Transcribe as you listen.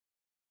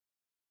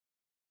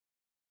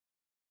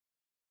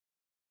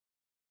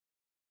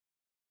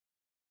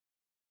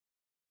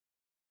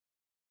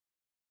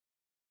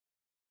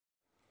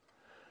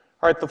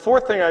All right, the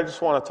fourth thing I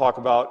just want to talk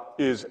about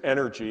is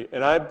energy.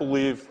 And I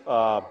believe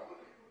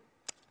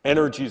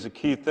energy is a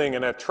key thing.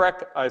 And at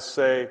Trek, I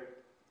say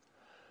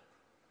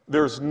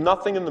there's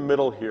nothing in the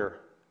middle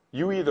here.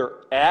 You either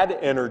add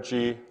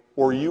energy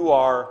or you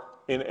are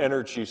an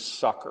energy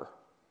sucker.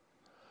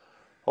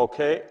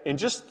 Okay? And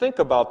just think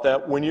about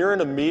that when you're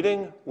in a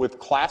meeting with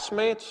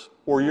classmates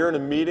or you're in a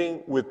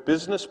meeting with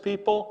business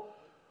people.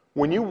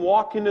 When you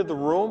walk into the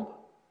room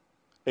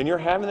and you're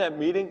having that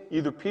meeting,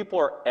 either people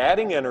are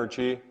adding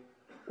energy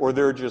or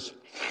they're just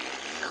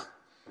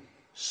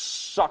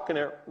sucking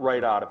it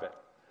right out of it.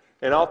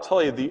 And I'll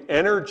tell you, the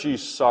energy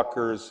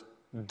suckers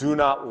do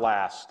not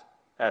last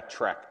at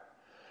Trek.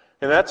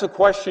 And that's a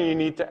question you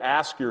need to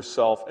ask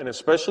yourself, and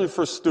especially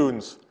for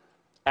students,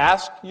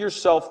 ask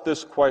yourself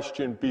this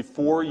question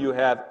before you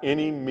have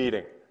any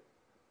meeting.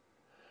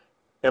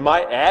 Am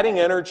I adding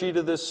energy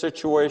to this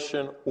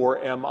situation,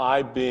 or am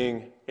I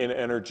being an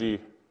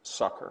energy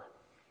sucker?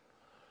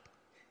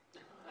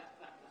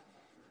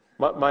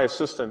 My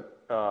assistant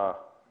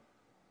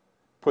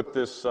put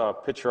this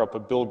picture up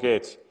of Bill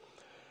Gates.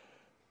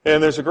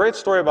 And there's a great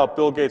story about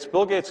Bill Gates.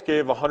 Bill Gates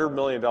gave $100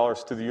 million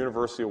to the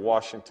University of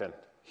Washington.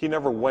 He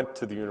never went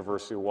to the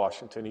University of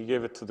Washington. He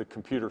gave it to the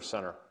computer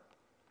center.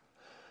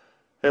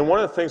 And one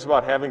of the things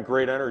about having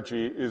great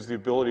energy is the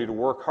ability to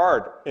work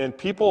hard. And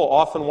people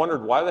often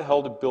wondered, why the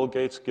hell did Bill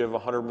Gates give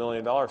 $100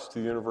 million to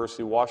the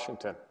University of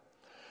Washington?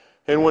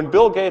 And when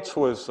Bill Gates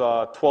was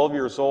 12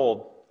 years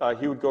old,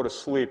 he would go to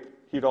sleep.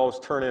 He'd always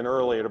turn in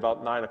early at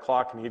about 9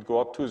 o'clock, and he'd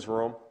go up to his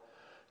room.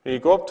 And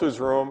he'd go up to his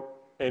room,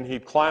 and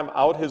he'd climb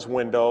out his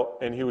window,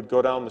 and he would go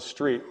down the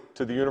street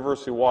to the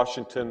University of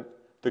Washington,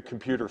 the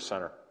computer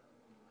center.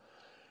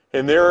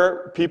 And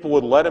there, people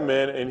would let him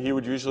in, and he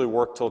would usually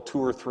work till 2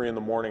 or 3 in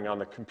the morning on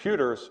the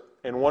computers.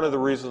 And one of the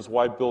reasons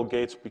why Bill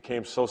Gates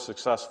became so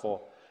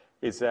successful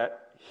is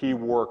that he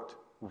worked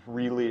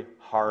really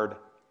hard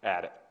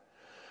at it.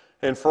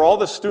 And for all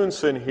the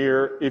students in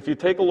here, if you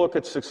take a look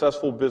at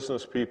successful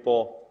business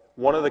people,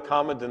 one of the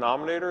common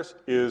denominators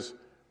is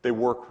they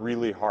work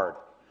really hard.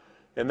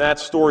 And that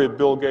story of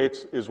Bill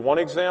Gates is one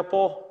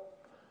example.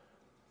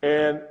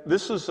 And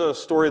this is a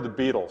story of the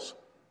Beatles.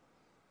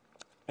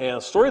 And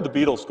the story of the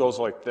Beatles goes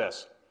like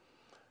this.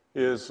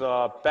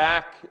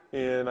 Back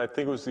in, I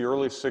think it was the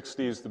early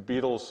 60s, the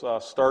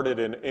Beatles started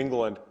in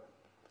England,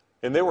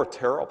 and they were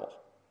terrible.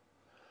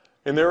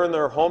 And they were in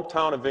their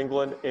hometown of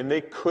England, and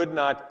they could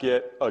not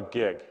get a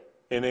gig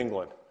in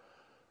England.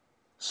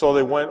 So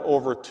they went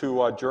over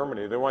to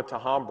Germany. They went to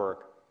Hamburg,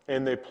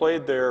 and they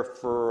played there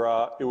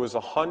for, it was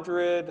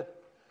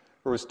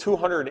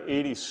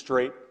 280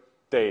 straight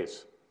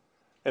days.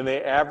 And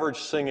they averaged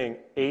singing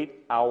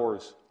 8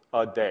 hours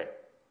a day.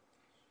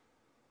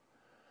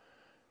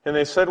 And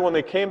they said when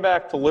they came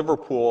back to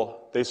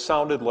Liverpool, they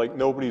sounded like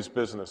nobody's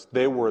business.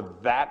 They were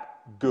that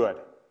good.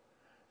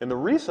 And the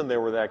reason they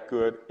were that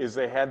good is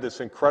they had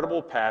this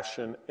incredible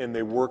passion and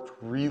they worked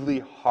really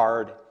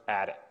hard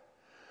at it.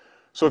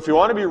 So if you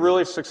want to be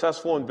really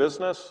successful in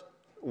business,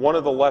 one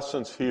of the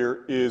lessons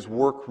here is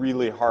work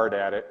really hard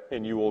at it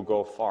and you will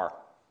go far.